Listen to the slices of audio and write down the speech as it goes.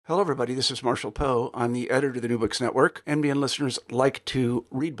Hello, everybody. This is Marshall Poe. I'm the editor of the New Books Network. NBN listeners like to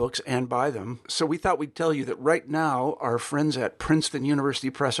read books and buy them. So we thought we'd tell you that right now, our friends at Princeton University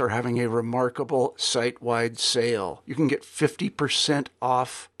Press are having a remarkable site-wide sale. You can get 50%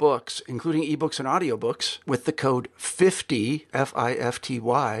 off books, including ebooks and audiobooks, with the code 50,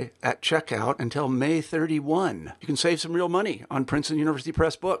 F-I-F-T-Y, at checkout until May 31. You can save some real money on Princeton University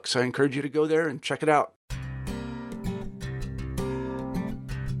Press books. I encourage you to go there and check it out.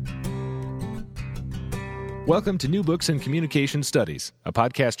 Welcome to New Books and Communication Studies, a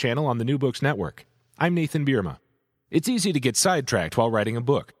podcast channel on the New Books Network. I'm Nathan Bierma. It's easy to get sidetracked while writing a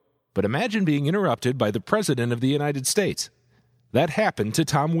book, but imagine being interrupted by the President of the United States. That happened to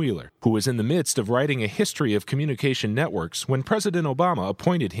Tom Wheeler, who was in the midst of writing a history of communication networks when President Obama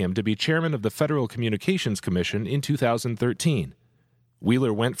appointed him to be chairman of the Federal Communications Commission in 2013.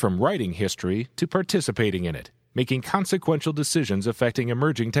 Wheeler went from writing history to participating in it, making consequential decisions affecting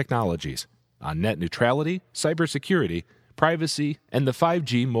emerging technologies on net neutrality, cybersecurity, privacy, and the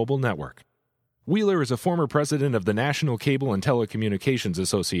 5G mobile network. Wheeler is a former president of the National Cable and Telecommunications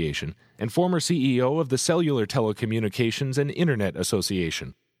Association and former CEO of the Cellular Telecommunications and Internet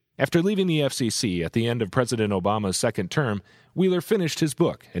Association. After leaving the FCC at the end of President Obama's second term, Wheeler finished his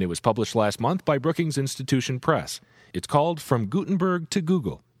book, and it was published last month by Brookings Institution Press. It's called From Gutenberg to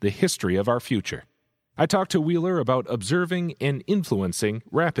Google: The History of Our Future. I talked to Wheeler about observing and influencing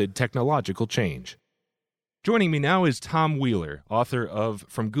rapid technological change. Joining me now is Tom Wheeler, author of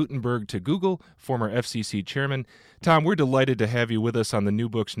From Gutenberg to Google, former FCC chairman. Tom, we're delighted to have you with us on the New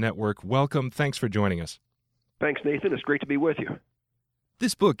Books Network. Welcome. Thanks for joining us. Thanks, Nathan. It's great to be with you.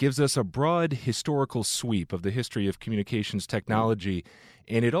 This book gives us a broad historical sweep of the history of communications technology,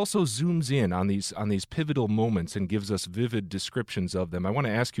 and it also zooms in on these pivotal moments and gives us vivid descriptions of them. I want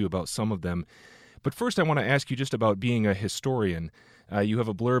to ask you about some of them. But first, I want to ask you just about being a historian. You have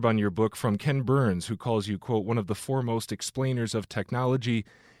a blurb on your book from Ken Burns, who calls you, quote, one of the foremost explainers of technology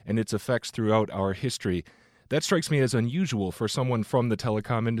and its effects throughout our history. That strikes me as unusual for someone from the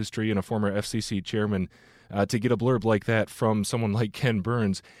telecom industry and a former FCC chairman to get a blurb like that from someone like Ken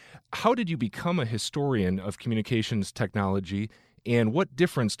Burns. How did you become a historian of communications technology, and what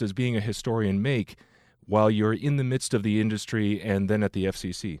difference does being a historian make while you're in the midst of the industry and then at the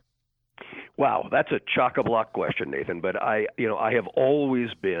FCC? Wow, that's a chock-a-block question, Nathan. But I have always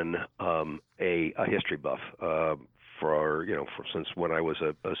been a history buff since when I was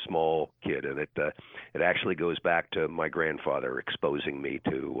a small kid, and it actually goes back to my grandfather exposing me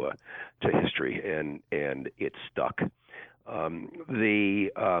to history, and it stuck.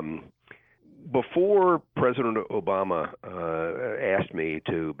 Before President Obama asked me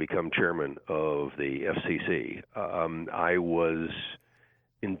to become chairman of the FCC, I was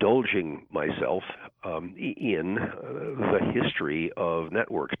indulging myself in the history of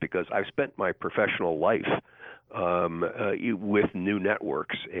networks, because I've spent my professional life with new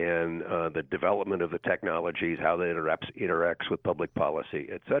networks and the development of the technologies, how that interacts with public policy,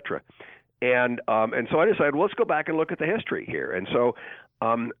 et cetera. And so I decided, well, let's go back and look at the history here. And so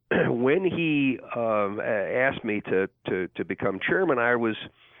when he asked me to become chairman, I was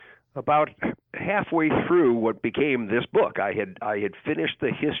about halfway through what became this book. I had finished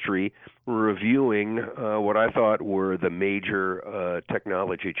the history reviewing what I thought were the major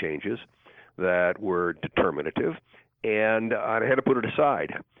technology changes that were determinative, and I had to put it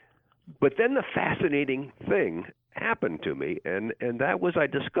aside. But then the fascinating thing happened to me, and that was I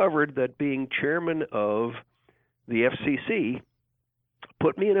discovered that being chairman of the FCC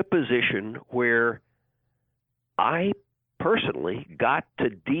put me in a position where I personally got to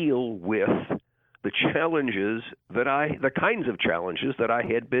deal with the kinds of challenges that I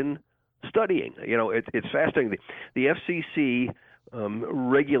had been studying. It's fascinating. The FCC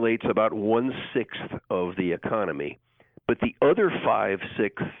regulates about 1/6 of the economy, but the other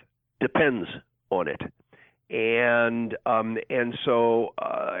 5/6 depends on it. And so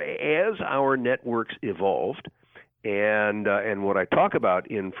as our networks evolved, and what I talk about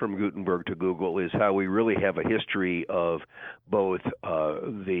in From Gutenberg to Google is how we really have a history of both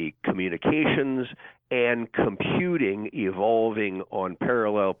the communications and computing evolving on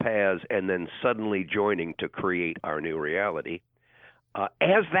parallel paths and then suddenly joining to create our new reality.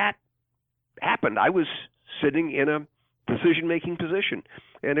 As that happened, I was sitting in a decision-making position,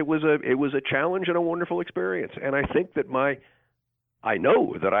 and it was a challenge and a wonderful experience. And I think that I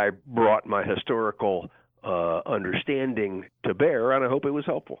know that I brought my historical understanding to bear, and I hope it was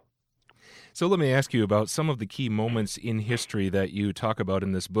helpful. So let me ask you about some of the key moments in history that you talk about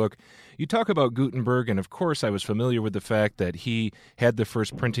in this book. You talk about Gutenberg, and of course I was familiar with the fact that he had the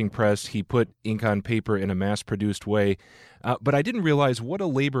first printing press. He put ink on paper in a mass-produced way. But I didn't realize what a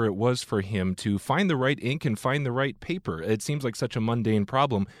labor it was for him to find the right ink and find the right paper. It seems like such a mundane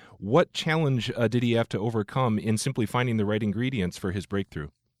problem. What challenge did he have to overcome in simply finding the right ingredients for his breakthrough?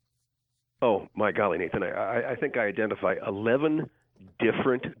 Oh, my golly, Nathan, I think I identify 11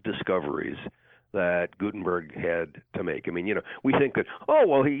 different discoveries that Gutenberg had to make. I mean, we think that,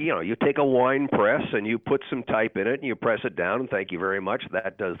 you take a wine press and you put some type in it and you press it down and thank you very much,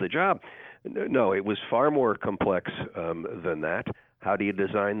 that does the job. No, it was far more complex than that. How do you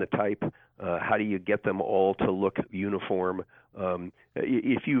design the type? How do you get them all to look uniform?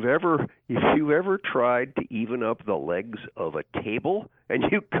 If you've ever tried to even up the legs of a table and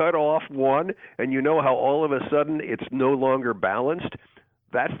you cut off one and you know how all of a sudden it's no longer balanced,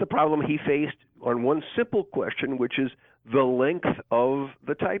 that's the problem he faced on one simple question, which is the length of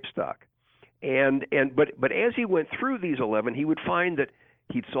the type stock. But as he went through these 11, he would find that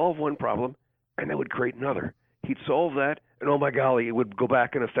he'd solve one problem and that would create another. He'd solve that, and oh my golly, it would go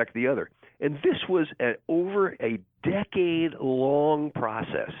back and affect the other. And this was over a decade-long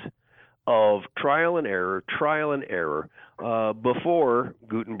process of trial and error, before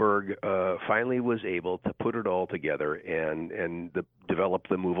Gutenberg finally was able to put it all together and develop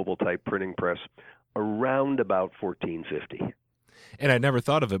the movable type printing press around about 1450. And I'd never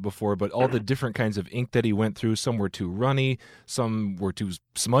thought of it before, but all the different kinds of ink that he went through, some were too runny, some were too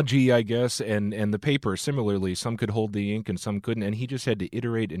smudgy, I guess, and the paper, similarly, some could hold the ink and some couldn't, and he just had to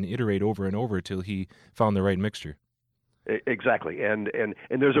iterate and iterate over and over till he found the right mixture. Exactly, and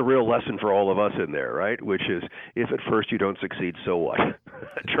there's a real lesson for all of us in there, right? Which is, if at first you don't succeed, so what?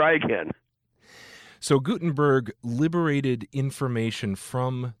 Try again. So Gutenberg liberated information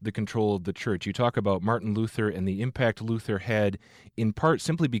from the control of the church. You talk about Martin Luther and the impact Luther had, in part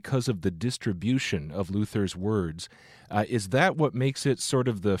simply because of the distribution of Luther's words. Is that what makes it sort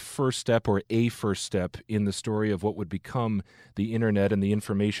of the first step or a first step in the story of what would become the Internet and the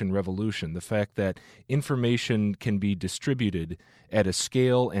information revolution? The fact that information can be distributed at a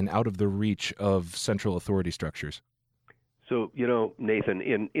scale and out of the reach of central authority structures? So, Nathan,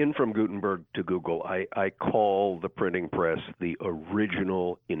 in From Gutenberg to Google, I call the printing press the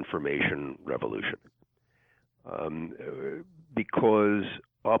original information revolution. Because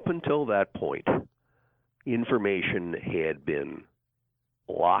up until that point, information had been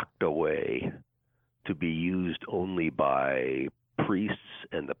locked away to be used only by priests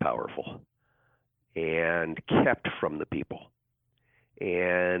and the powerful and kept from the people.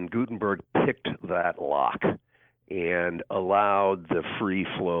 And Gutenberg picked that lock and allowed the free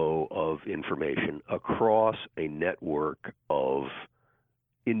flow of information across a network of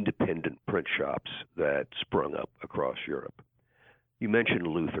independent print shops that sprung up across Europe. You mentioned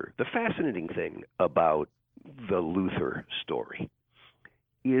Luther. The fascinating thing about the Luther story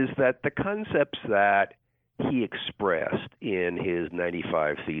is that the concepts that he expressed in his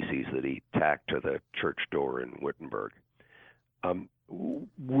 95 Theses that he tacked to the church door in Wittenberg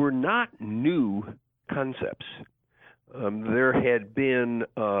were not new concepts. There had been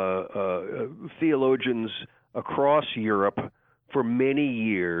theologians across Europe for many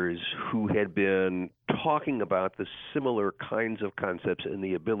years who had been talking about the similar kinds of concepts and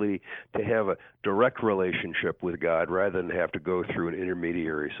the ability to have a direct relationship with God rather than have to go through an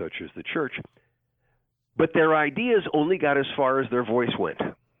intermediary such as the church. But their ideas only got as far as their voice went.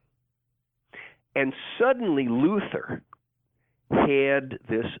 And suddenly Luther had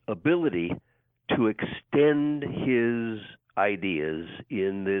this ability to extend his ideas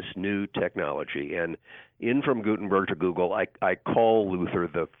in this new technology. And in From Gutenberg to Google, I call Luther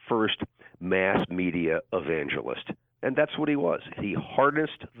the first mass media evangelist. And that's what he was. He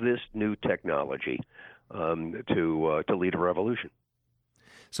harnessed this new technology to lead a revolution.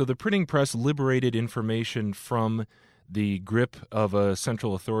 So the printing press liberated information from the grip of a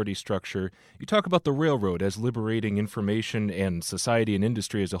central authority structure. You talk about the railroad as liberating information and society and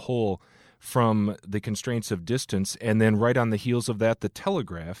industry as a whole from the constraints of distance, and then right on the heels of that, the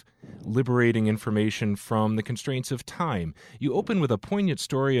telegraph, liberating information from the constraints of time. You open with a poignant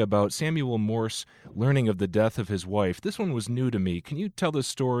story about Samuel Morse learning of the death of his wife. This one was new to me. Can you tell the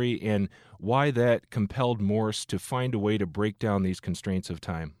story and why that compelled Morse to find a way to break down these constraints of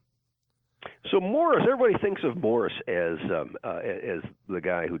time? So Morse, everybody thinks of Morse as the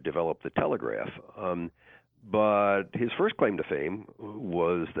guy who developed the telegraph. But his first claim to fame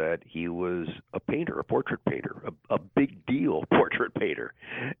was that he was a painter, a portrait painter, a big deal portrait painter.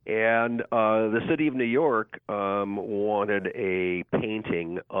 And the city of New York wanted a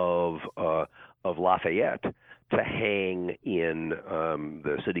painting of Lafayette to hang in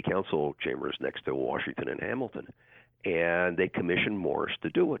the city council chambers next to Washington and Hamilton. And they commissioned Morse to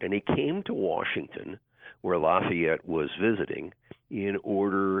do it. And he came to Washington, where Lafayette was visiting, in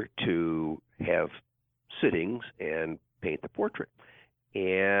order to have sittings and paint the portrait.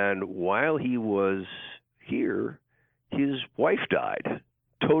 And while he was here, his wife died,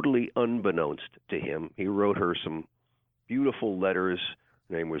 totally unbeknownst to him. He wrote her some beautiful letters.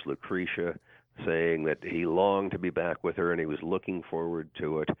 Her name was Lucretia, saying that he longed to be back with her and he was looking forward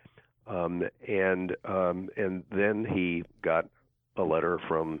to it. And then he got a letter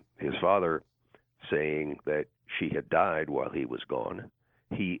from his father saying that she had died while he was gone.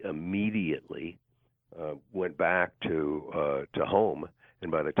 He immediately went back to home,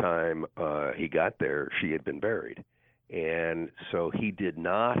 and by the time he got there, she had been buried. And so he did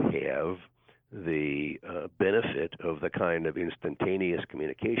not have the benefit of the kind of instantaneous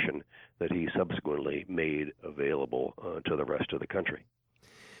communication that he subsequently made available to the rest of the country.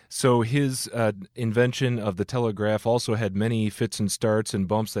 So his invention of the telegraph also had many fits and starts and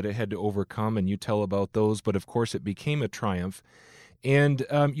bumps that it had to overcome, and you tell about those, but of course it became a triumph. And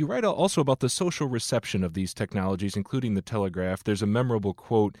you write also about the social reception of these technologies, including the telegraph. There's a memorable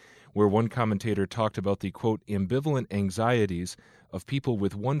quote where one commentator talked about the, quote, ambivalent anxieties of people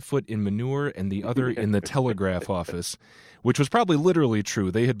with one foot in manure and the other in the telegraph office, which was probably literally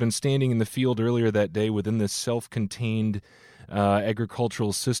true. They had been standing in the field earlier that day within this self-contained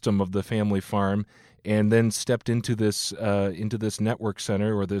agricultural system of the family farm, and then stepped into this network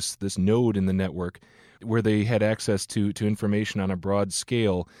center, or this node in the network, where they had access to information on a broad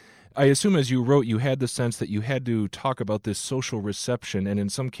scale. I assume, as you wrote, you had the sense that you had to talk about this social reception, and in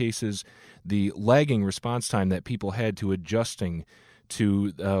some cases the lagging response time that people had to adjusting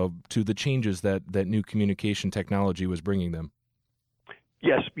to the changes that new communication technology was bringing them.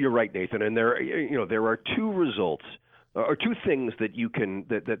 Yes, you're right, Nathan. And there are two results, or two things that you can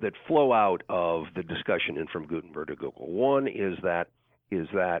that flow out of the discussion in From Gutenberg to Google. One is that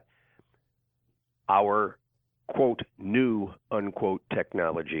our, quote, new, unquote,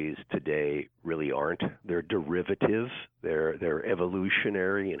 technologies today really aren't. They're derivative. They're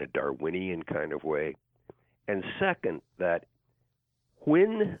evolutionary in a Darwinian kind of way. And second, that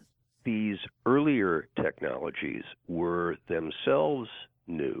when these earlier technologies were themselves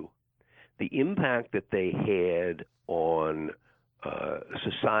new, the impact that they had on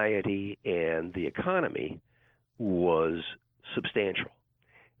society and the economy was substantial.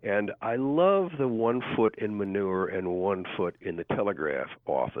 And I love the 1 foot in manure and 1 foot in the telegraph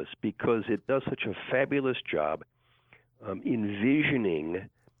office because it does such a fabulous job envisioning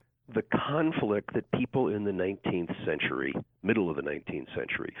the conflict that people in the 19th century, middle of the 19th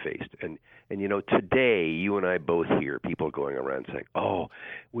century, faced. And today, you and I both hear people going around saying, oh,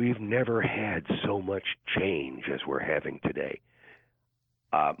 we've never had so much change as we're having today.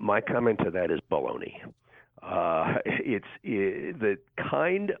 My comment to that is baloney. It's the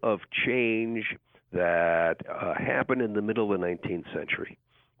kind of change that happened in the middle of the 19th century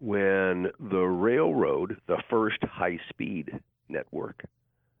when the railroad, the first high-speed network,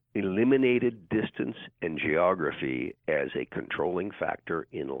 eliminated distance and geography as a controlling factor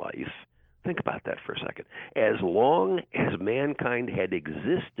in life. Think about that for a second. As long as mankind had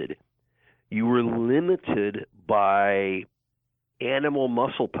existed, you were limited by animal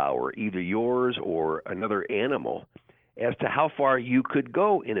muscle power, either yours or another animal, as to how far you could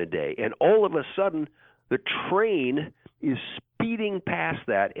go in a day. And all of a sudden, the train is speeding past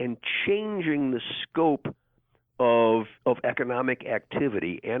that and changing the scope of economic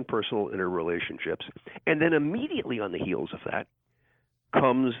activity and personal interrelationships. And then immediately on the heels of that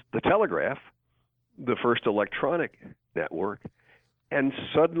comes the telegraph, the first electronic network, and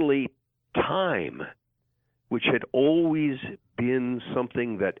suddenly time, which had always been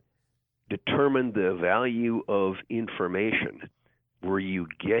something that determined the value of information. Were you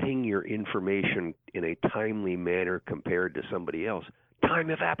getting your information in a timely manner compared to somebody else?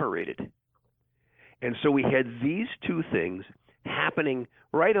 Time evaporated. And so we had these two things happening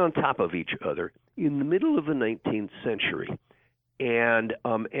right on top of each other in the middle of the 19th century. And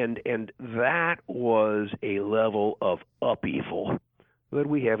that was a level of upheaval that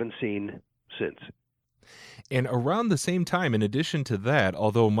we haven't seen since. And around the same time, in addition to that,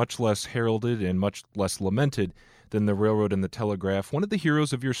 although much less heralded and much less lamented than the railroad and the telegraph, one of the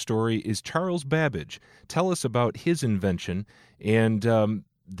heroes of your story is Charles Babbage. Tell us about his invention and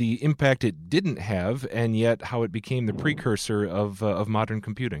the impact it didn't have, and yet how it became the precursor of modern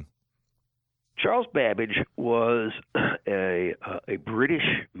computing. Charles Babbage was a British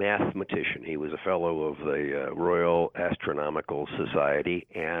mathematician. He was a fellow of the Royal Astronomical Society,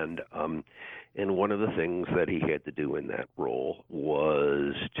 and one of the things that he had to do in that role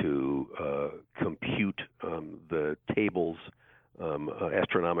was to compute the tables,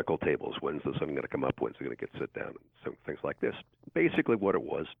 astronomical tables. When's the sun going to come up? When's it going to get set down? So things like this. Basically, what it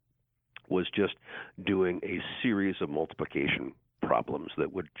was just doing a series of multiplication problems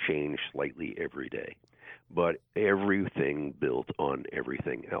that would change slightly every day, but everything built on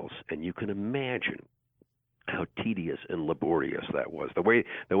everything else. And you can imagine how tedious and laborious that was. The way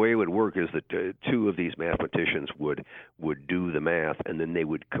it would work is that two of these mathematicians would do the math, and then they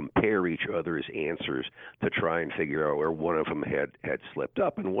would compare each other's answers to try and figure out where one of them had slipped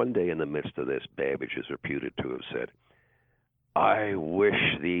up. And one day in the midst of this, Babbage is reputed to have said, "I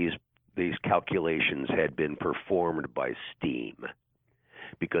wish these calculations had been performed by steam."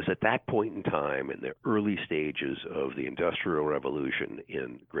 Because at that point in time, in the early stages of the Industrial Revolution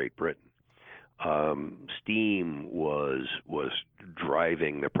in Great Britain, steam was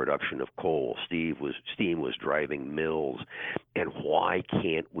driving the production of coal. Steam was driving mills. And why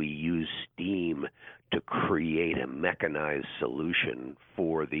can't we use steam to create a mechanized solution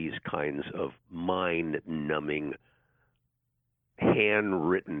for these kinds of mind-numbing,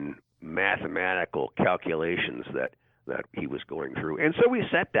 handwritten mathematical calculations that he was going through? And so he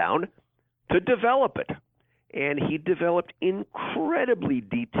sat down to develop it. And he developed incredibly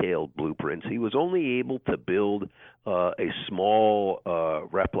detailed blueprints. He was only able to build a small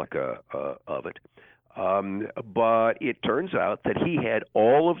replica of it. But it turns out that he had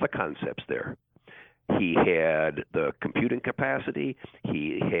all of the concepts there. He had the computing capacity,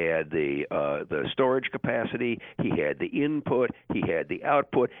 he had the storage capacity, he had the input, he had the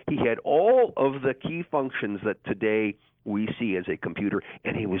output, he had all of the key functions that today we see as a computer,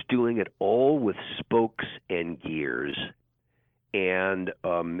 and he was doing it all with spokes and gears and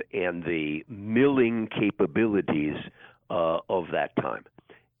the milling capabilities of that time.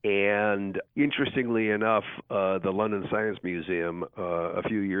 And interestingly enough, the London Science Museum a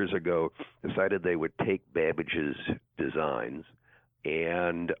few years ago decided they would take Babbage's designs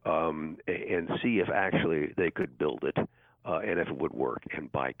and see if actually they could build it and if it would work.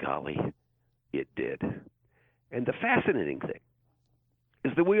 And by golly, it did. And the fascinating thing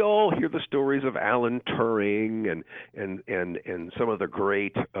is that we all hear the stories of Alan Turing and some of the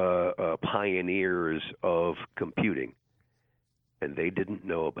great pioneers of computing. And they didn't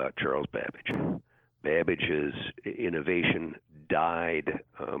know about Charles Babbage. Babbage's innovation died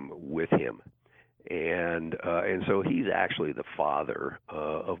with him, and so he's actually the father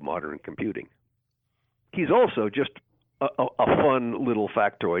of modern computing. He's also just a fun little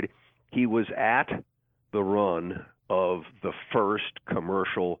factoid. He was at the run of the first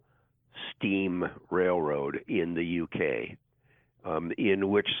commercial steam railroad in the UK, in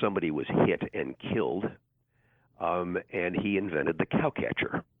which somebody was hit and killed. And he invented the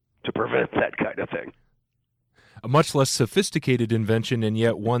cowcatcher to prevent that kind of thing. A much less sophisticated invention, and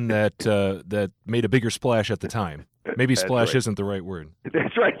yet one that made a bigger splash at the time. Maybe splash isn't the right word.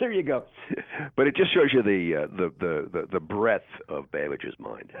 That's right. There you go. But it just shows you the breadth of Babbage's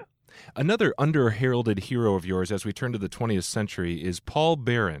mind. Another under-heralded hero of yours, as we turn to the 20th century, is Paul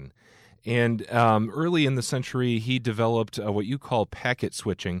Barron. And early in the century, he developed what you call packet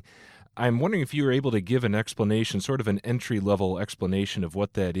switching. I'm wondering if you were able to give an explanation, sort of an entry-level explanation of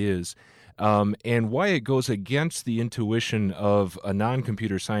what that is, and why it goes against the intuition of a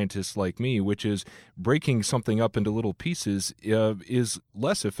non-computer scientist like me, which is breaking something up into little pieces is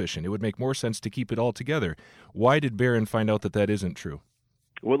less efficient. It would make more sense to keep it all together. Why did Barron find out that isn't true?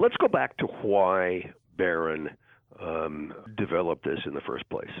 Well, let's go back to why Barron developed this in the first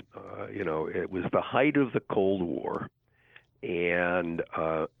place. It was the height of the Cold War. And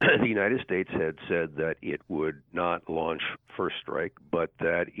the United States had said that it would not launch first strike, but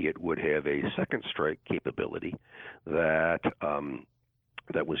that it would have a second strike capability that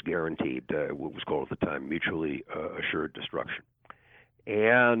was guaranteed, what was called at the time mutually assured destruction.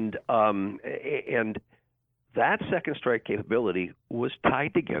 And that second strike capability was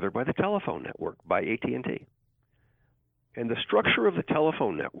tied together by the telephone network, by AT&T. And the structure of the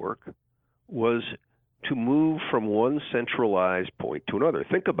telephone network was to move from one centralized point to another.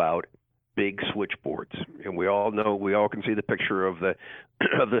 Think about big switchboards, and we all can see the picture of the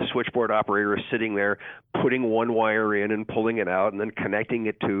switchboard operator sitting there, putting one wire in and pulling it out, and then connecting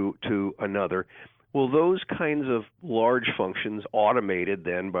it to another. Well, those kinds of large functions, automated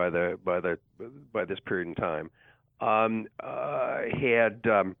then by this period in time, had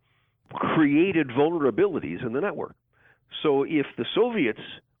created vulnerabilities in the network. So if the Soviets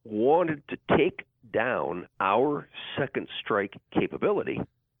wanted to take down our second strike capability,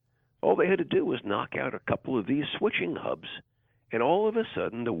 all they had to do was knock out a couple of these switching hubs, and all of a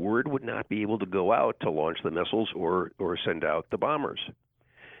sudden the word would not be able to go out to launch the missiles or send out the bombers.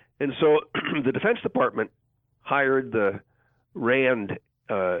 And so the Defense Department hired the RAND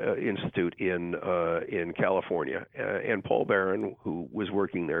Institute in California, and Paul Barron, who was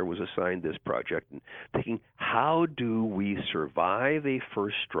working there, was assigned this project, and thinking, how do we survive a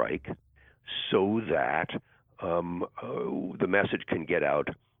first strike so that the message can get out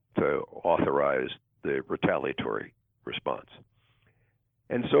to authorize the retaliatory response?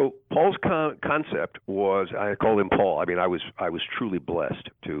 And so Paul's concept was, I call him Paul. I mean, I was truly blessed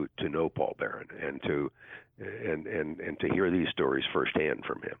to know Paul Barron and to hear these stories firsthand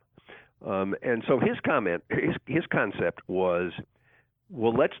from him. And so his concept was,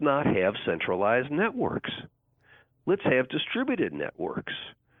 well, let's not have centralized networks. Let's have distributed networks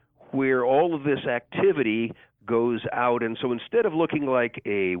where all of this activity goes out. And so instead of looking like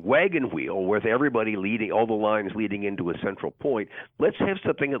a wagon wheel with everybody leading, all the lines leading into a central point, let's have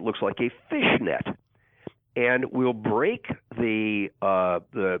something that looks like a fishnet. And we'll break the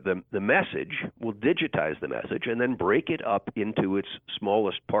message, we'll digitize the message, and then break it up into its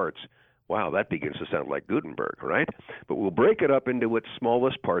smallest parts. Wow, that begins to sound like Gutenberg, right? But we'll break it up into its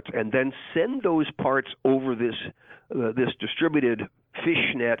smallest parts and then send those parts over this distributed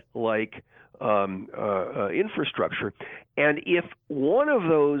fishnet-like infrastructure. And if one of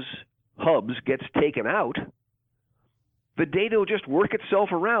those hubs gets taken out, the data will just work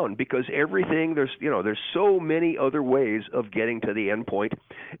itself around, because everything, there's so many other ways of getting to the endpoint,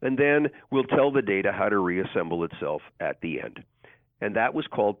 and then we'll tell the data how to reassemble itself at the end. And that was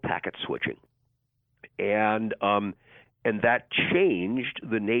called packet switching. And that changed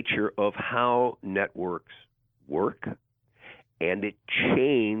the nature of how networks work, and it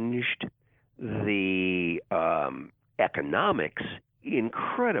changed the economics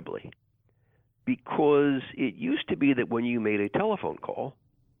incredibly. Because it used to be that when you made a telephone call,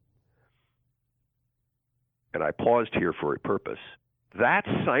 and I paused here for a purpose, that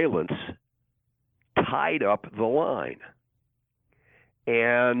silence tied up the line.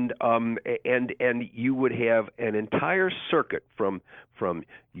 And you would have an entire circuit from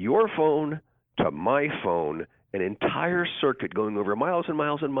your phone to my phone, an entire circuit going over miles and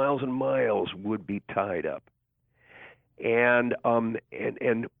miles and miles and miles would be tied up. And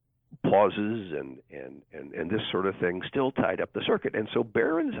pauses and this sort of thing still tied up the circuit. And so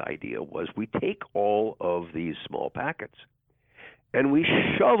Barron's idea was, we take all of these small packets and we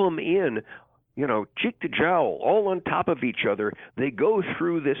shove them in, cheek to jowl, all on top of each other. They go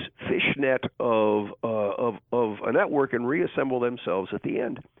through this fishnet of a network and reassemble themselves at the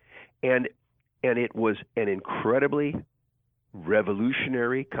end. And it was an incredibly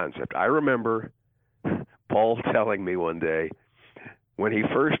revolutionary concept. I remember Paul telling me one day, when he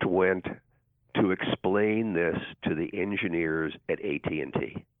first went to explain this to the engineers at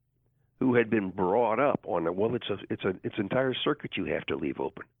AT&T, who had been brought up on, it's an entire circuit you have to leave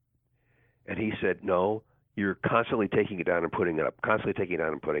open. And he said, no, you're constantly taking it down and putting it up, constantly taking it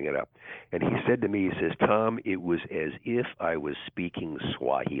down and putting it up. And he said to me, he says, Tom, it was as if I was speaking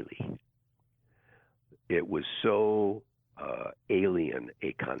Swahili. It was so alien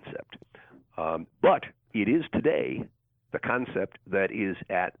a concept. But it is today the concept that is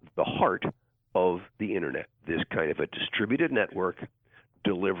at the heart of the Internet, this kind of a distributed network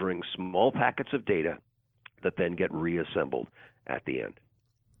delivering small packets of data that then get reassembled at the end.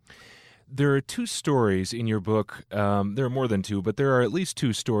 There are two stories in your book. There are more than two, but there are at least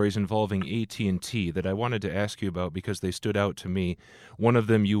two stories involving AT&T that I wanted to ask you about because they stood out to me. One of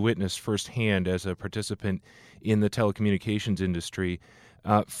them you witnessed firsthand as a participant in the telecommunications industry.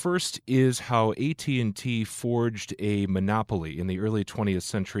 First is how AT&T forged a monopoly in the early 20th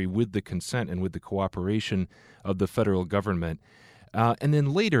century with the consent and with the cooperation of the federal government. And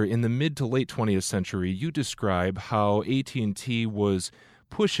then later, in the mid to late 20th century, you describe how AT&T was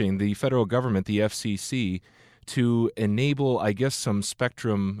pushing the federal government, the FCC, to enable, I guess, some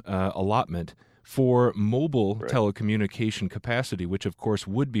spectrum allotment for mobile telecommunication capacity, which, of course,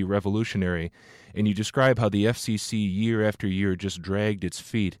 would be revolutionary. And you describe how the FCC year after year just dragged its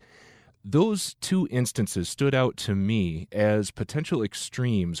feet. Those two instances stood out to me as potential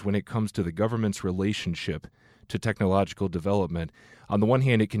extremes when it comes to the government's relationship to technological development. On the one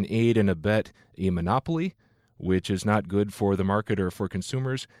hand, it can aid and abet a monopoly, which is not good for the market or for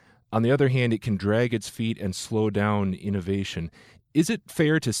consumers. On the other hand, it can drag its feet and slow down innovation. Is it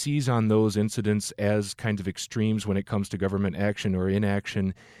fair to seize on those incidents as kinds of extremes when it comes to government action or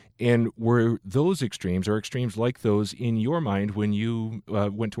inaction? And were those extremes or extremes like those in your mind when you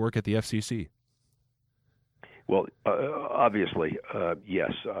went to work at the FCC? Well, obviously,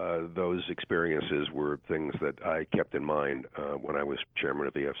 yes. Those experiences were things that I kept in mind when I was chairman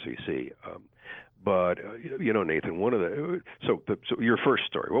of the FCC. But Nathan, so your first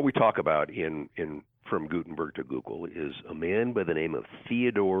story, what we talk about in From Gutenberg to Google is a man by the name of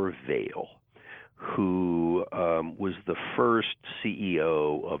Theodore Vail, who was the first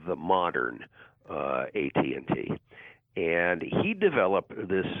CEO of the modern AT&T. And he developed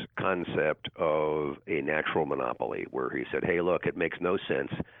this concept of a natural monopoly where he said, hey, look, it makes no sense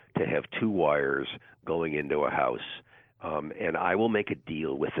to have two wires going into a house, and I will make a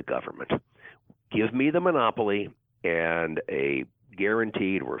deal with the government. Give me the monopoly and a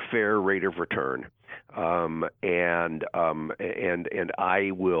guaranteed or fair rate of return, and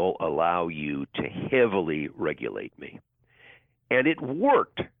I will allow you to heavily regulate me. And it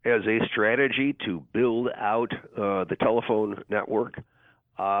worked as a strategy to build out the telephone network,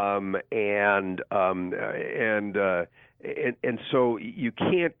 and so you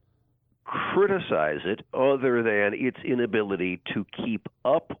can't criticize it other than its inability to keep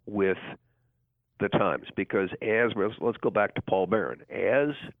up with the times. Because let's go back to Paul Barron, as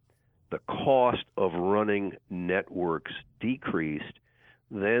the cost of running networks decreased,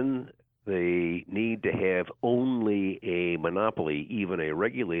 then they need to have only a monopoly, even a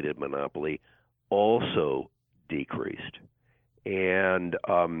regulated monopoly, also decreased. And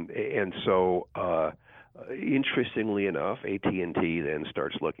so, interestingly enough, AT&T then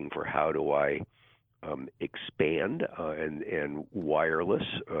starts looking for how do I expand, and wireless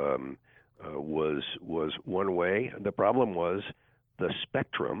was one way. The problem was the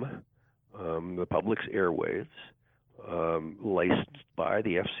spectrum, the public's airwaves, licensed by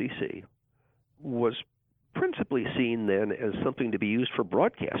the FCC, was principally seen then as something to be used for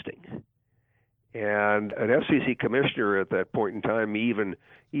broadcasting. And an FCC commissioner at that point in time even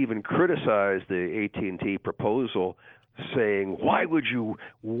criticized the AT&T proposal, saying, why would you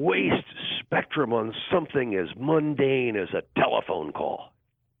waste spectrum on something as mundane as a telephone call?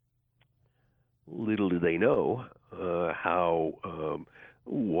 Little do they know how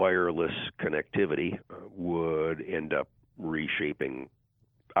wireless connectivity would end up reshaping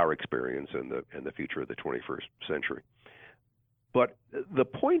our experience and the future of the 21st century. But the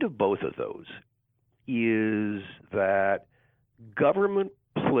point of both of those is that government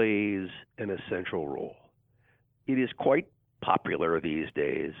plays an essential role. It is quite popular these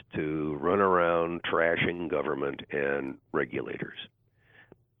days to run around trashing government and regulators.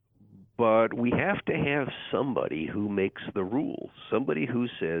 But we have to have somebody who makes the rules, somebody who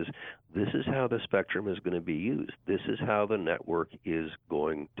says, this is how the spectrum is going to be used. This is how the network is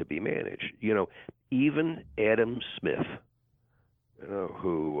going to be managed. Even Adam Smith,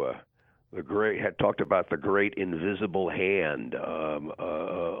 who had talked about the great invisible hand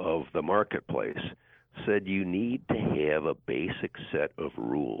of the marketplace, said you need to have a basic set of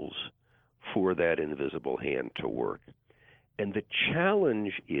rules for that invisible hand to work. And the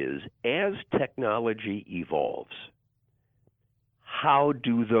challenge is, as technology evolves, how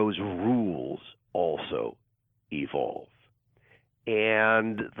do those rules also evolve?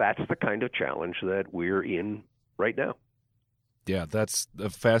 And that's the kind of challenge that we're in right now. Yeah, that's a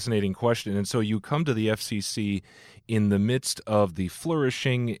fascinating question. And so you come to the FCC in the midst of the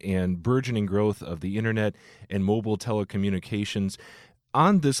flourishing and burgeoning growth of the internet and mobile telecommunications.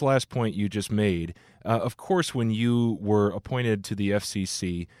 On this last point you just made, of course, when you were appointed to the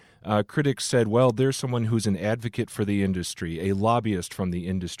FCC, critics said, well, there's someone who's an advocate for the industry, a lobbyist from the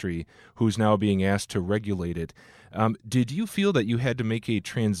industry, who's now being asked to regulate it. Did you feel that you had to make a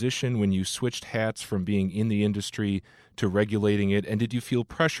transition when you switched hats from being in the industry to regulating it? And did you feel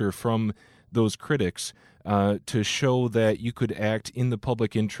pressure from those critics to show that you could act in the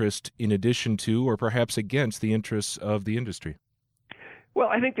public interest in addition to, or perhaps against, the interests of the industry? Well,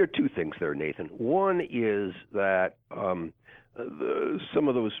 I think there are two things there, Nathan. One is that some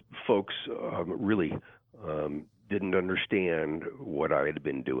of those folks really didn't understand what I had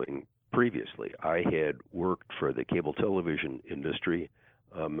been doing previously. I had worked for the cable television industry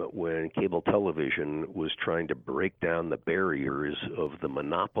when cable television was trying to break down the barriers of the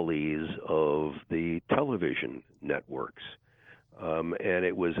monopolies of the television networks. And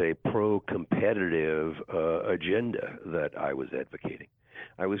it was a pro-competitive agenda that I was advocating.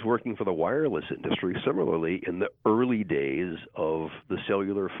 I was working for the wireless industry similarly in the early days of the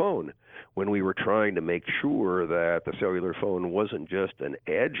cellular phone, when we were trying to make sure that the cellular phone wasn't just an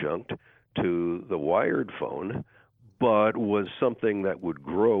adjunct to the wired phone, but was something that would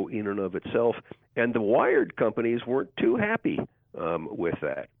grow in and of itself. And the wired companies weren't too happy with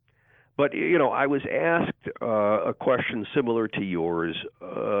that. But, I was asked a question similar to yours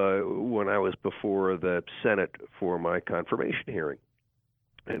when I was before the Senate for my confirmation hearing.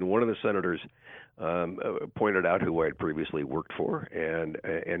 And one of the senators pointed out who I had previously worked for, and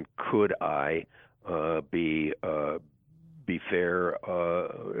could I be fair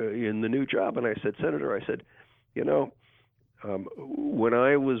in the new job? And I said, Senator, when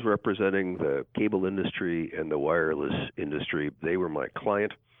I was representing the cable industry and the wireless industry, they were my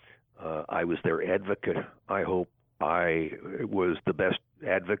client. I was their advocate. I hope I was the best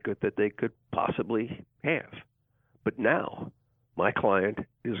advocate that they could possibly have. But now, my client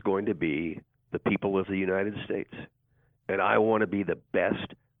is going to be the people of the United States. And I want to be the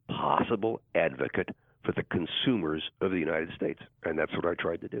best possible advocate for the consumers of the United States. And that's what I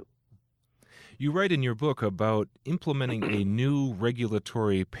tried to do. You write in your book about implementing a new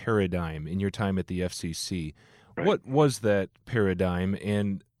regulatory paradigm in your time at the FCC. Right. What was that paradigm,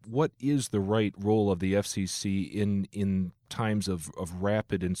 and what is the right role of the FCC in times of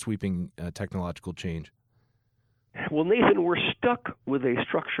rapid and sweeping technological change? Well, Nathan, we're stuck with a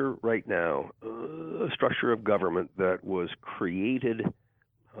structure right now, a structure of government that was created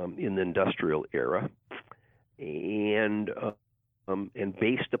in the industrial era and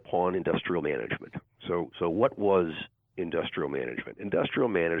based upon industrial management. So what was industrial management? Industrial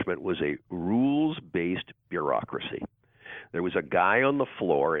management was a rules-based bureaucracy. There was a guy on the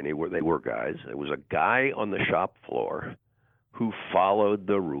floor, and they were guys. There was a guy on the shop floor who followed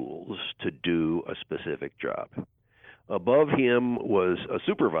the rules to do a specific job. Above him was a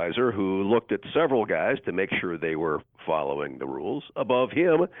supervisor who looked at several guys to make sure they were following the rules. Above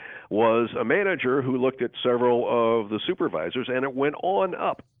him was a manager who looked at several of the supervisors, and it went on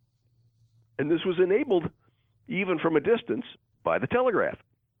up. And this was enabled, even from a distance, by the telegraph.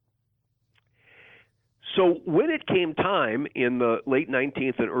 So when it came time in the late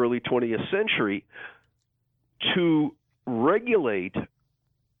 19th and early 20th century to regulate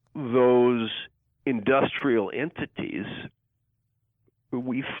those industrial entities,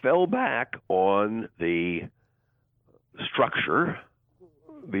 we fell back on the structure,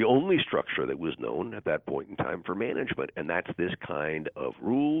 the only structure that was known at that point in time for management, and that's this kind of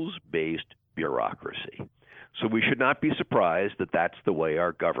rules-based bureaucracy. So we should not be surprised that that's the way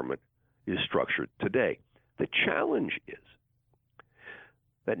our government is structured today. The challenge is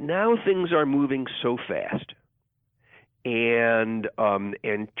that now things are moving so fast, and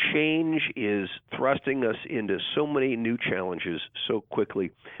change is thrusting us into so many new challenges so quickly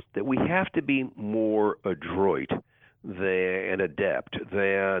that we have to be more adroit and adept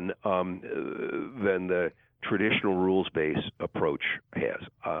than the traditional rules-based approach has.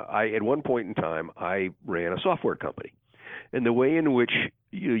 At one point in time, I ran a software company. And the way in which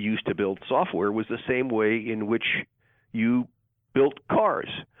you used to build software was the same way in which you built cars.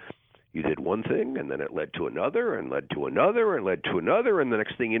 You did one thing, and then it led to another, and led to another, and led to another, and the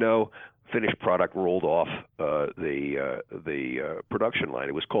next thing you know, finished product rolled off the production line.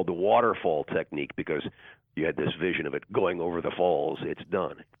 It was called the waterfall technique because you had this vision of it going over the falls. It's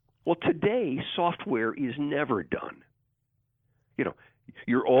done. Well, today, software is never done.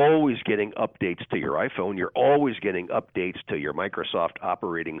 You're always getting updates to your iPhone. You're always getting updates to your Microsoft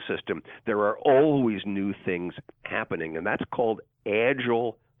operating system. There are always new things happening, and that's called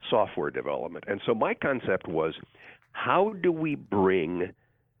agile software development. And so my concept was, how do we bring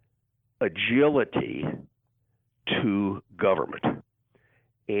agility to government?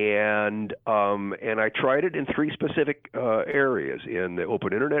 And I tried it in three specific areas: in the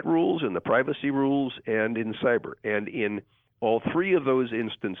open internet rules, in the privacy rules, and in cyber. And in all three of those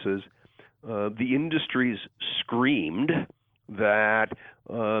instances, the industries screamed that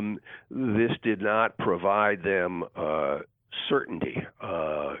this did not provide them certainty.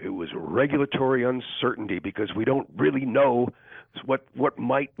 It was regulatory uncertainty because we don't really know what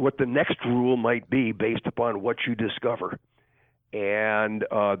the next rule might be based upon what you discover. And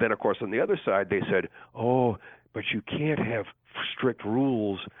then, of course, on the other side, they said, "Oh, but you can't have strict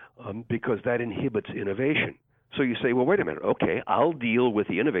rules because that inhibits innovation." So you say, well, wait a minute. Okay, I'll deal with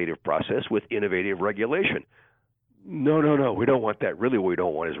the innovative process with innovative regulation. No. We don't want that. Really, what we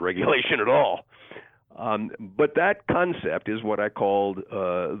don't want is regulation at all. But that concept is what I called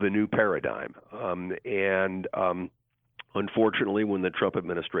the new paradigm. Unfortunately, when the Trump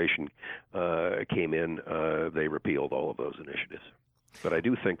administration came in, they repealed all of those initiatives. But I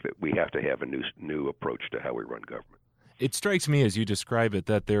do think that we have to have a new approach to how we run government. It strikes me as you describe it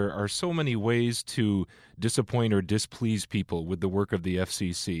that there are so many ways to disappoint or displease people with the work of the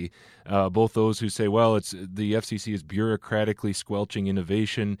FCC, both those who say, well, the FCC is bureaucratically squelching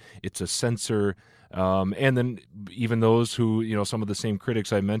innovation, it's a censor, and then even those who, some of the same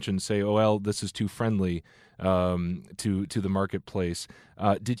critics I mentioned say, oh, well, this is too friendly to the marketplace.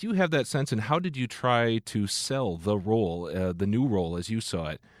 Did you have that sense, and how did you try to sell the role, the new role as you saw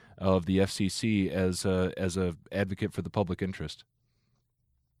it, of the FCC as a advocate for the public interest?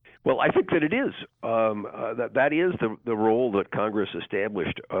 Well, I think that it is. That is the role that Congress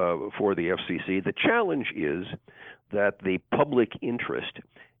established for the FCC. The challenge is that the public interest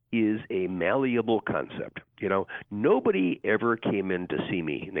is a malleable concept. Nobody ever came in to see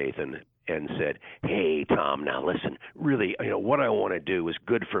me, Nathan, and said, hey, Tom, now listen, really, what I want to do is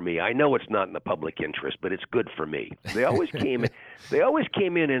good for me. I know it's not in the public interest, but it's good for me. They always came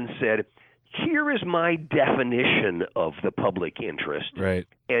in and said, here is my definition of the public interest. Right.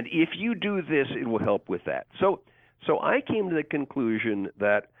 And if you do this, it will help with that. So I came to the conclusion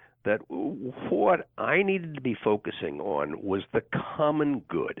that what I needed to be focusing on was the common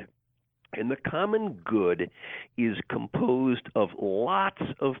good. And the common good is composed of lots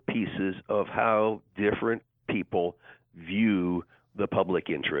of pieces of how different people view the public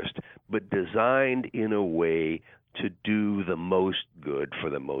interest, but designed in a way to do the most good for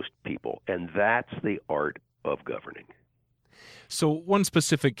the most people. And that's the art of governing. So one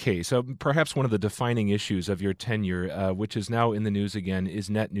specific case, perhaps one of the defining issues of your tenure, which is now in the news again, is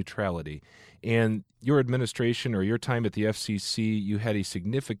net neutrality. And your administration or your time at the FCC, you had a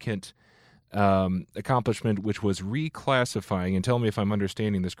significant accomplishment, which was reclassifying, and tell me if I'm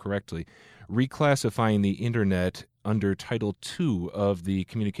understanding this correctly, reclassifying the Internet under Title II of the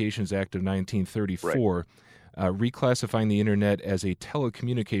Communications Act of 1934, right. Reclassifying the Internet as a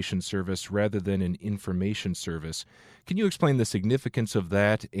telecommunication service rather than an information service. Can you explain the significance of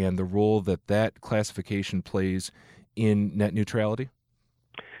that and the role that classification plays in net neutrality?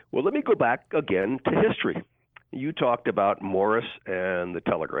 Well, let me go back again to history. You talked about Morris and the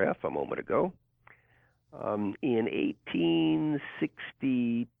telegraph a moment ago. In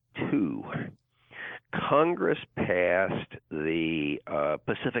 1862, Congress passed the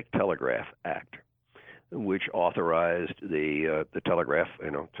Pacific Telegraph Act, which authorized the telegraph,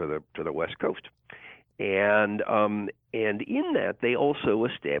 to the West Coast, and in that they also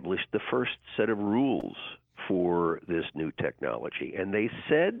established the first set of rules for this new technology, and they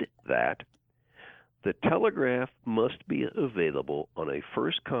said that the telegraph must be available on a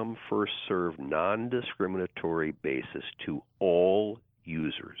first-come, first-served, non-discriminatory basis to all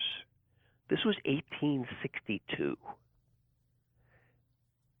users. This was 1862.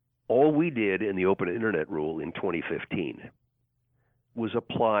 All we did in the Open Internet Rule in 2015 was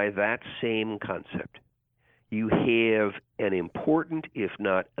apply that same concept. You have an important, if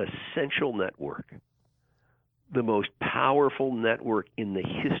not essential network, the most powerful network in the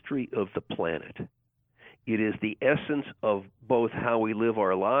history of the planet. It is the essence of both how we live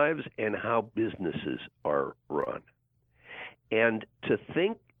our lives and how businesses are run. And to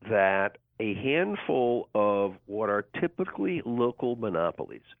think that a handful of what are typically local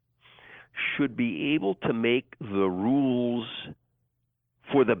monopolies should be able to make the rules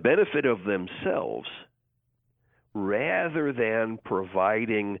for the benefit of themselves rather than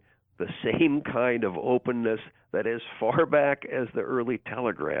providing the same kind of openness that as far back as the early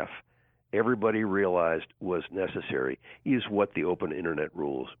telegraph everybody realized was necessary is what the Open Internet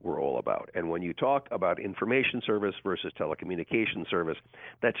rules were all about. And when you talk about information service versus telecommunication service,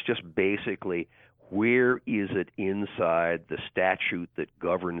 that's just basically where is it inside the statute that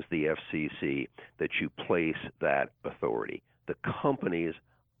governs the FCC that you place that authority. The companies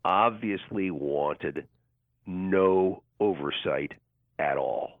obviously wanted no oversight at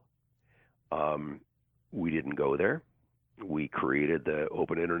all. We didn't go there. We created the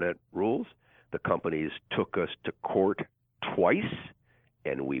Open Internet rules. The companies took us to court twice,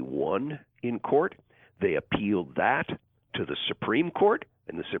 and we won in court. They appealed that to the Supreme Court,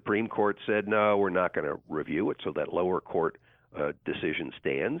 and the Supreme Court said, no, we're not going to review it, so that lower court decision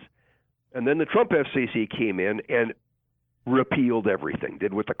stands. And then the Trump FCC came in and repealed everything,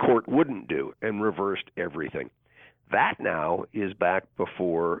 did what the court wouldn't do, and reversed everything. That now is back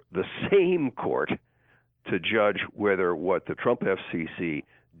before the same court to judge whether what the Trump FCC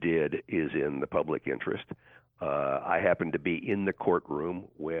did is in the public interest. I happened to be in the courtroom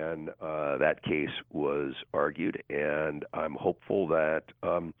when that case was argued, and I'm hopeful that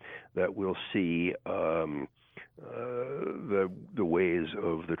we'll see the ways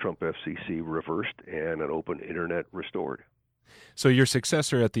of the Trump FCC reversed and an open internet restored. So your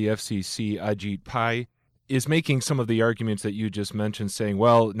successor at the FCC, Ajit Pai, is making some of the arguments that you just mentioned, saying,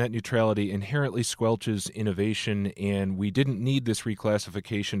 well, net neutrality inherently squelches innovation, and we didn't need this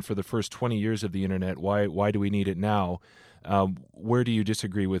reclassification for the first 20 years of the Internet. Why do we need it now? Where do you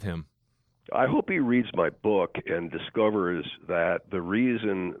disagree with him? I hope he reads my book and discovers that the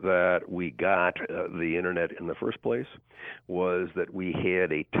reason that we got the Internet in the first place was that we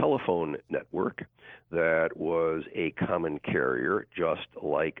had a telephone network that was a common carrier, just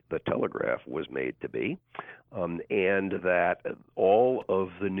like the telegraph was made to be, and that all of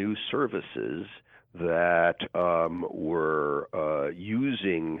the new services that were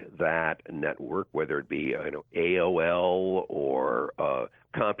using that network, whether it be AOL or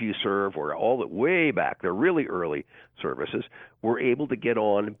CompuServe or all the way back, the really early services, were able to get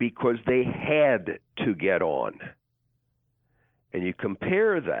on because they had to get on. And you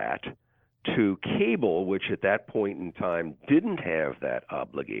compare that to cable, which at that point in time didn't have that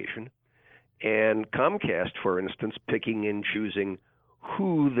obligation, and Comcast, for instance, picking and choosing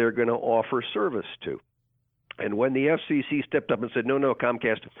who they're going to offer service to. And when the FCC stepped up and said, no,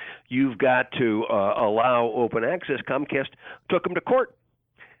 Comcast, you've got to allow open access, Comcast took them to court.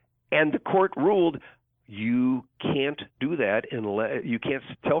 And the court ruled you can't do that unless you can't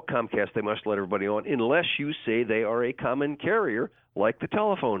tell Comcast they must let everybody on unless you say they are a common carrier like the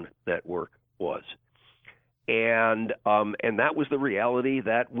telephone network was. And that was the reality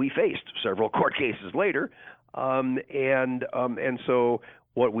that we faced several court cases later. And so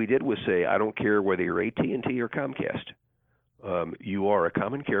what we did was say, I don't care whether you're AT&T or Comcast. You are a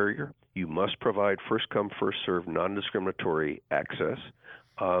common carrier. You must provide first come, first served, non-discriminatory access.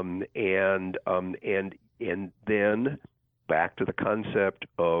 And then back to the concept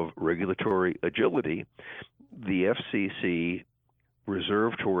of regulatory agility, the FCC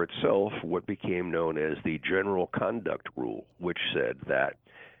reserved for itself what became known as the General Conduct Rule, which said that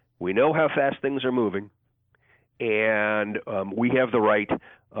we know how fast things are moving, and we have the right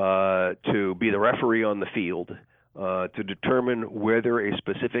to be the referee on the field to determine whether a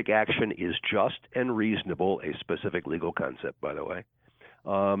specific action is just and reasonable, a specific legal concept, by the way,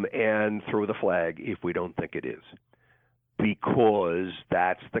 and throw the flag if we don't think it is, because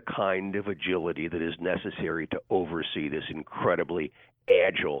that's the kind of agility that is necessary to oversee this incredibly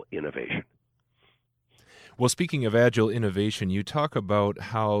agile innovation. Well, speaking of agile innovation, you talk about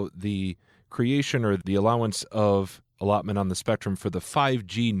how the creation or the allowance of allotment on the spectrum for the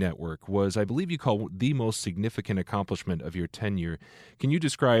 5G network was, I believe you call, the most significant accomplishment of your tenure. Can you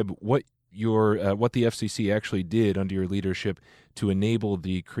describe what the FCC actually did under your leadership to enable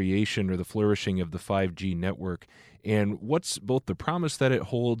the creation or the flourishing of the 5G network, and what's both the promise that it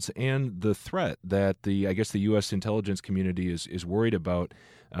holds and the threat that the U.S. intelligence community is worried about,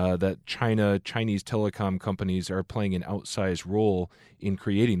 that Chinese telecom companies are playing an outsized role in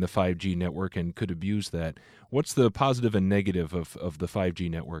creating the 5G network and could abuse that? What's the positive and negative of the 5G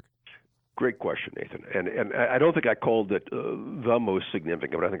network? Great question, Nathan. And I don't think I called it the most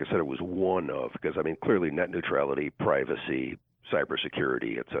significant, but I think I said it was one of, because, clearly net neutrality, privacy,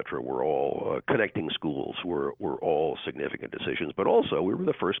 cybersecurity, et cetera, were all connecting schools were all significant decisions. But also, we were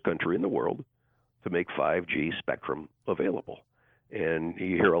the first country in the world to make 5G spectrum available. And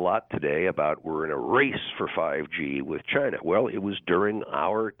you hear a lot today about we're in a race for 5G with China. Well, it was during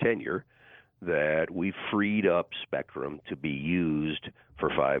our tenure that we freed up spectrum to be used for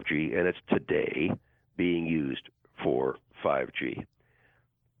 5G, and it's today being used for 5G.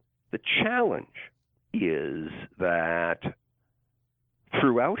 The challenge is that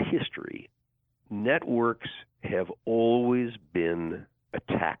throughout history, networks have always been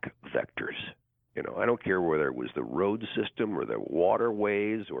attack vectors. I don't care whether it was the road system or the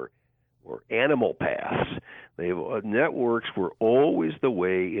waterways or animal paths. Networks were always the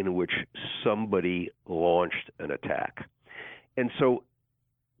way in which somebody launched an attack. And so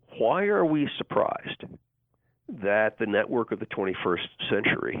why are we surprised that the network of the 21st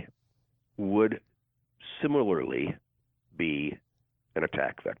century would similarly be an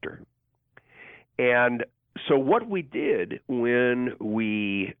attack vector? And so what we did when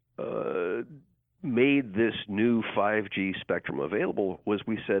we made this new 5G spectrum available was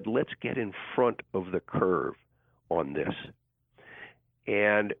we said, let's get in front of the curve on this.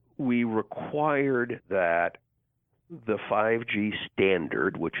 And we required that the 5G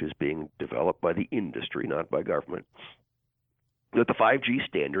standard, which is being developed by the industry, not by government, that the 5G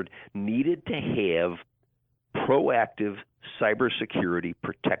standard needed to have proactive cybersecurity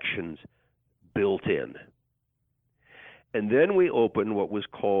protections built in. And then we opened what was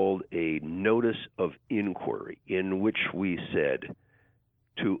called a notice of inquiry, in which we said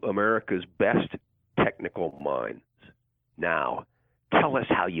to America's best technical minds, now, tell us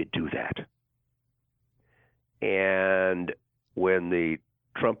how you do that. And when the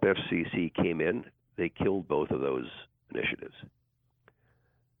Trump FCC came in, they killed both of those initiatives.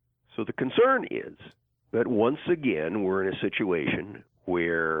 So the concern is that once again, we're in a situation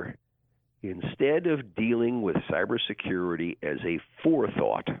where instead of dealing with cybersecurity as a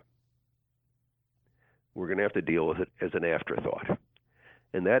forethought, we're going to have to deal with it as an afterthought.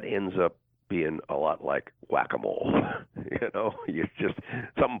 And that ends up being a lot like whack-a-mole. You just,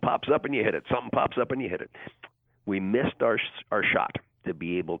 something pops up and you hit it. Something pops up and you hit it. We missed our shot to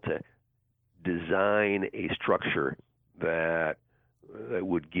be able to design a structure that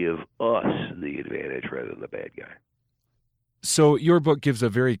would give us the advantage rather than the bad guy. So your book gives a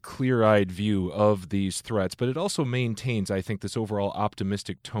very clear-eyed view of these threats, but it also maintains, I think, this overall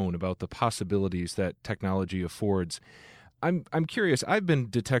optimistic tone about the possibilities that technology affords. I'm curious. I've been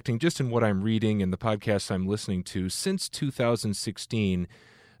detecting, just in what I'm reading and the podcasts I'm listening to, since 2016,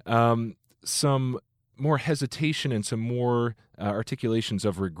 some more hesitation and some more articulations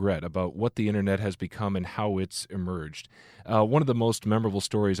of regret about what the internet has become and how it's emerged. One of the most memorable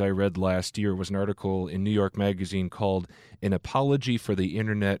stories I read last year was an article in New York Magazine called "An Apology for the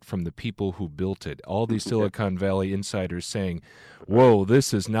Internet from the People Who Built It." All these Silicon Valley insiders saying, whoa,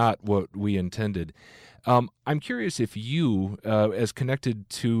 this is not what we intended. I'm curious if you, as connected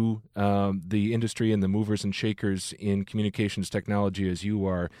to the industry and the movers and shakers in communications technology as you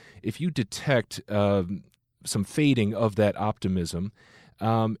are, if you detect some fading of that optimism.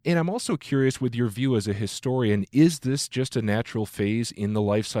 And I'm also curious, with your view as a historian, is this just a natural phase in the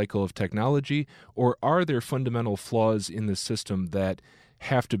life cycle of technology, or are there fundamental flaws in the system that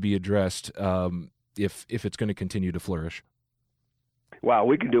have to be addressed if it's going to continue to flourish? Wow,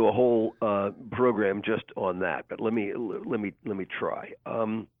 we can do a whole program just on that, but let me try.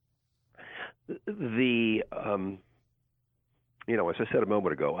 As I said a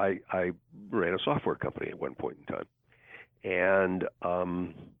moment ago, I ran a software company at one point in time, and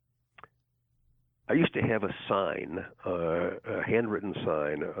I used to have a sign, a handwritten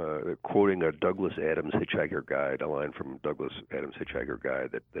sign, quoting a Douglas Adams Hitchhiker Guide, a line from Douglas Adams Hitchhiker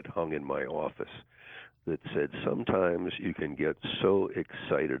Guide that hung in my office, that said, sometimes you can get so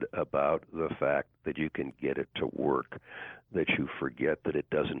excited about the fact that you can get it to work that you forget that it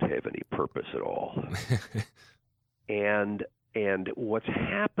doesn't have any purpose at all. And what's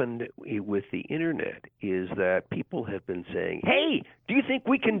happened with the internet is that people have been saying, hey, do you think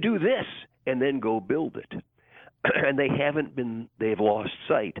we can do this? And then go build it. And they've lost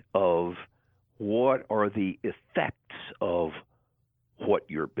sight of what are the effects of what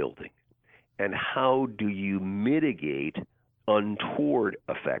you're building. And how do you mitigate untoward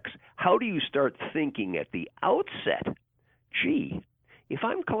effects? How do you start thinking at the outset, gee, if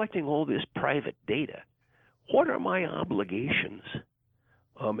I'm collecting all this private data, what are my obligations?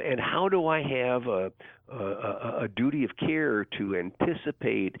 And how do I have a duty of care to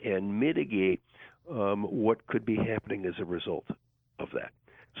anticipate and mitigate what could be happening as a result of that?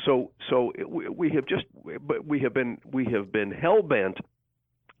 So we have been hell-bent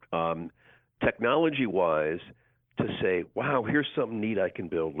technology-wise to say, wow, here's something neat I can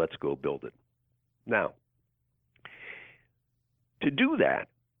build. Let's go build it. Now, to do that,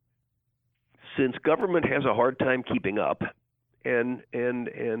 since government has a hard time keeping up, and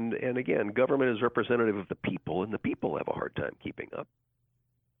again, government is representative of the people, and the people have a hard time keeping up,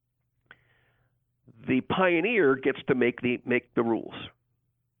 the pioneer gets to make the rules.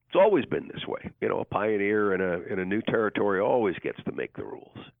 It's always been this way. A pioneer in a new territory always gets to make the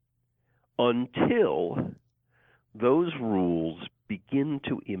rules, until those rules begin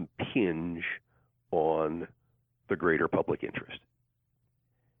to impinge on the greater public interest.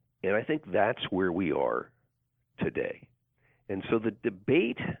 And I think that's where we are today. And so the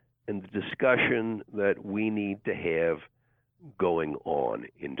debate and the discussion that we need to have going on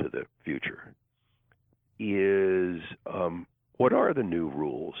into the future is what are the new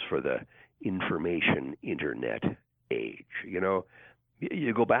rules for the information internet age?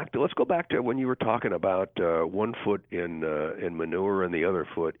 Let's go back to when you were talking about one foot in manure and the other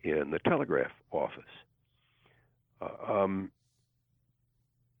foot in the telegraph office.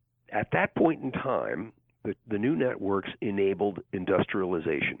 At that point in time, the new networks enabled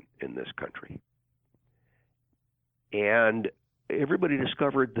industrialization in this country. And everybody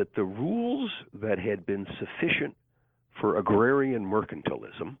discovered that the rules that had been sufficient for agrarian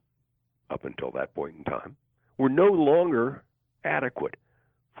mercantilism up until that point in time were no longer adequate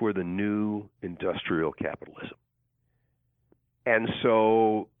for the new industrial capitalism. And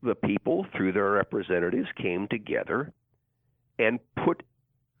so the people, through their representatives, came together and put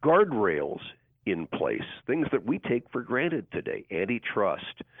guardrails in place, things that we take for granted today,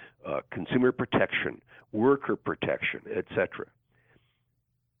 antitrust, consumer protection, worker protection, etc.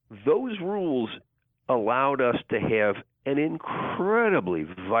 Those rules allowed us to have an incredibly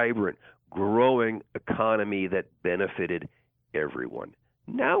vibrant, growing economy that benefited everyone.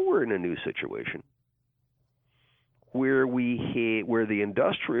 Now we're in a new situation where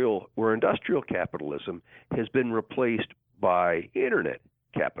industrial capitalism has been replaced by internet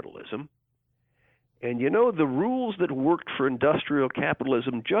capitalism. And the rules that worked for industrial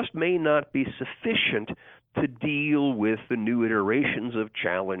capitalism just may not be sufficient to deal with the new iterations of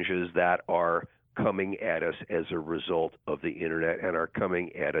challenges that are coming at us as a result of the internet and are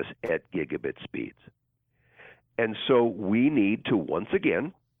coming at us at gigabit speeds. And so we need to once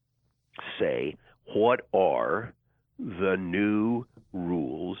again say, what are the new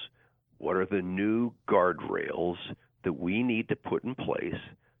rules? What are the new guardrails that we need to put in place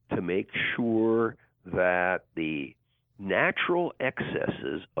to make sure that the natural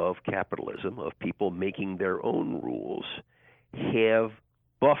excesses of capitalism, of people making their own rules, have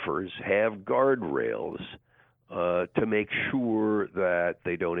buffers, have guardrails to make sure that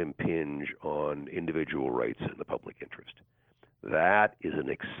they don't impinge on individual rights and the public interest? That is an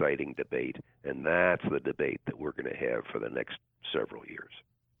exciting debate, and that's the debate that we're going to have for the next several years.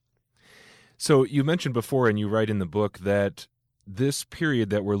 So you mentioned before, and you write in the book, that this period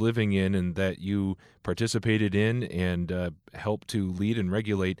that we're living in and that you participated in and helped to lead and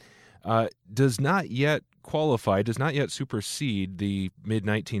regulate does not yet qualify, does not yet supersede the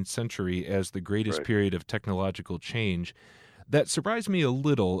mid-19th century as the greatest period of technological change. That surprised me a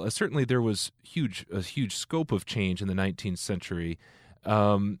little. Certainly there was a huge scope of change in the 19th century,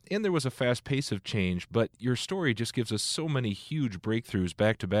 and there was a fast pace of change, but your story just gives us so many huge breakthroughs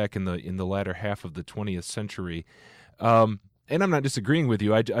back-to-back in the latter half of the 20th century. And I'm not disagreeing with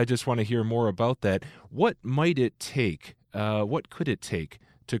you. I just want to hear more about that. What might it take? What could it take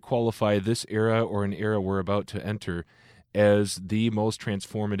to qualify this era or an era we're about to enter as the most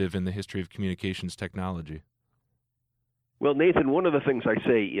transformative in the history of communications technology? Well, Nathan, one of the things I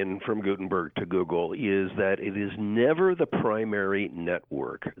say in From Gutenberg to Google is that it is never the primary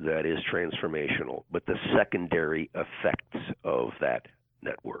network that is transformational, but the secondary effects of that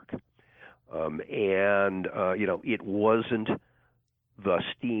network. It wasn't the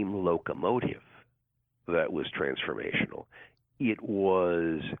steam locomotive that was transformational. It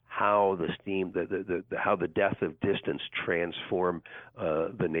was how the steam, how the death of distance transformed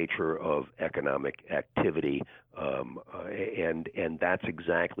the nature of economic activity, and that's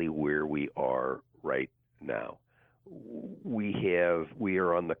exactly where we are right now. We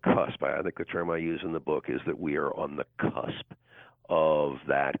are on the cusp. I think the term I use in the book is that we are on the cusp of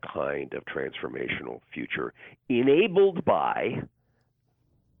that kind of transformational future, enabled by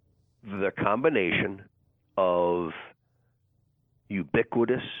the combination of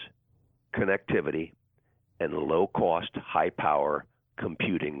ubiquitous connectivity and low-cost, high-power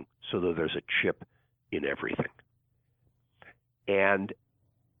computing, so that there's a chip in everything. And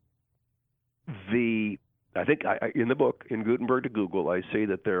I think in the book, in Gutenberg to Google, I say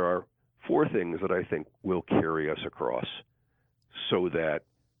that there are 4 things that I think will carry us across so that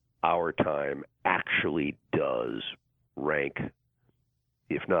our time actually does rank,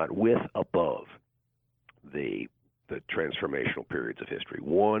 if not with, above the transformational periods of history.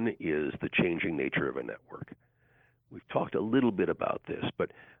 One is the changing nature of a network. We've talked a little bit about this,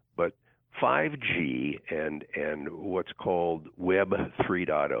 but 5G and what's called Web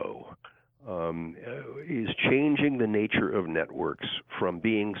 3.0 is changing the nature of networks from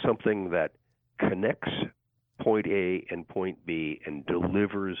being something that connects point A and point B and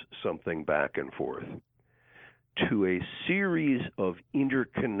delivers something back and forth to a series of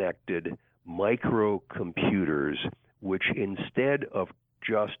interconnected microcomputers, which instead of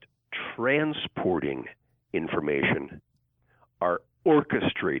just transporting information, are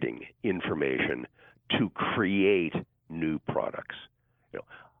orchestrating information to create new products.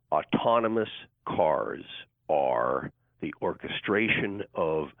 Autonomous cars are the orchestration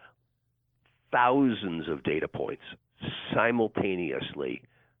of thousands of data points simultaneously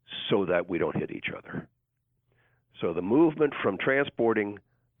so that we don't hit each other. So the movement from transporting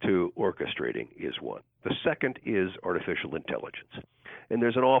to orchestrating is one. The second is artificial intelligence. And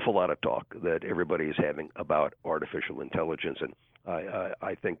there's an awful lot of talk that everybody is having about artificial intelligence. And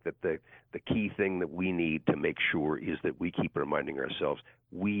I think that the key thing that we need to make sure is that we keep reminding ourselves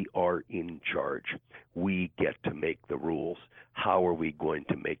we are in charge. We get to make the rules. How are we going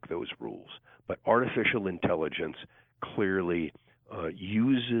to make those rules? But artificial intelligence clearly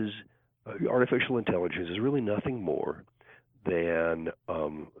artificial intelligence is really nothing more than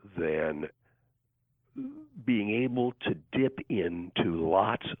able to dip into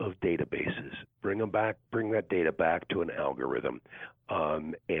lots of databases, bring that data back to an algorithm,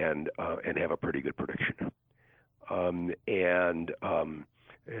 and have a pretty good prediction. And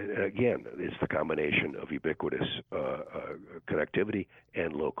again, it's the combination of ubiquitous connectivity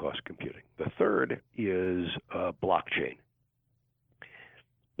and low-cost computing. The third is blockchain.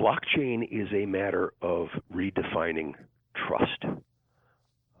 Blockchain is a matter of redefining trust.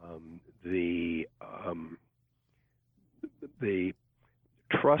 The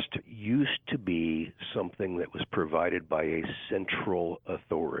trust used to be something that was provided by a central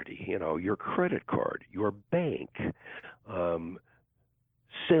authority. Your credit card, your bank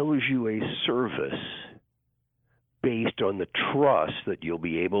sells you a service based on the trust that you'll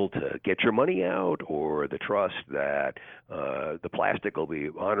be able to get your money out, or the trust that the plastic will be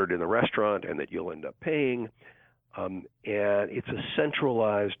honored in the restaurant and that you'll end up paying. And it's a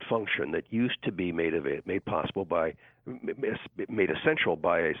centralized function that used to be made essential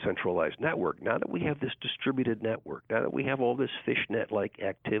by a centralized network. Now that we have this distributed network, now that we have all this fishnet-like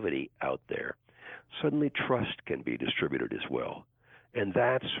activity out there, suddenly trust can be distributed as well. And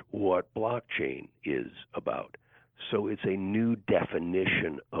that's what blockchain is about. So it's a new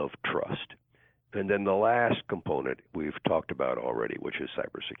definition of trust. And then the last component we've talked about already, which is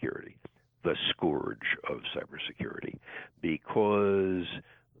cybersecurity, the scourge of cybersecurity, because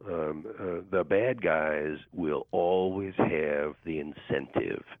the bad guys will always have the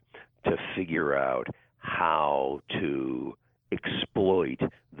incentive to figure out how to exploit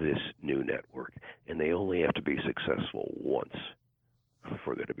this new network. And they only have to be successful once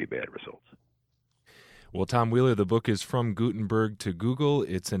for there to be bad results. Well, Tom Wheeler, the book is From Gutenberg to Google.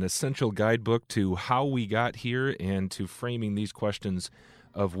 It's an essential guidebook to how we got here and to framing these questions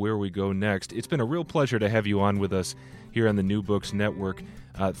of where we go next. It's been a real pleasure to have you on with us here on the New Books Network.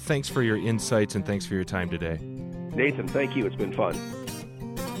 Thanks for your insights and thanks for your time today. Nathan, thank you. It's been fun.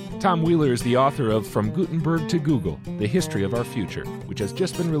 Tom Wheeler is the author of From Gutenberg to Google, The History of Our Future, which has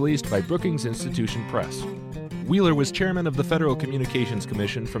just been released by Brookings Institution Press. Wheeler was chairman of the Federal Communications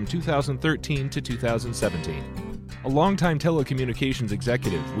Commission from 2013 to 2017. A longtime telecommunications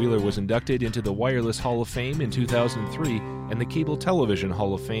executive, Wheeler was inducted into the Wireless Hall of Fame in 2003 and the Cable Television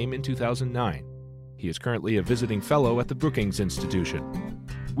Hall of Fame in 2009. He is currently a visiting fellow at the Brookings Institution.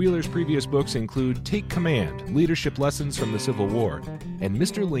 Wheeler's previous books include Take Command, Leadership Lessons from the Civil War, and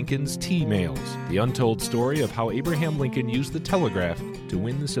Mr. Lincoln's T-Mails, the untold story of how Abraham Lincoln used the telegraph to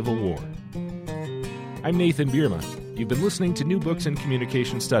win the Civil War. I'm Nathan Bierma. You've been listening to New Books in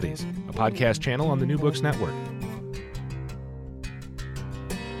Communication Studies, a podcast channel on the New Books Network.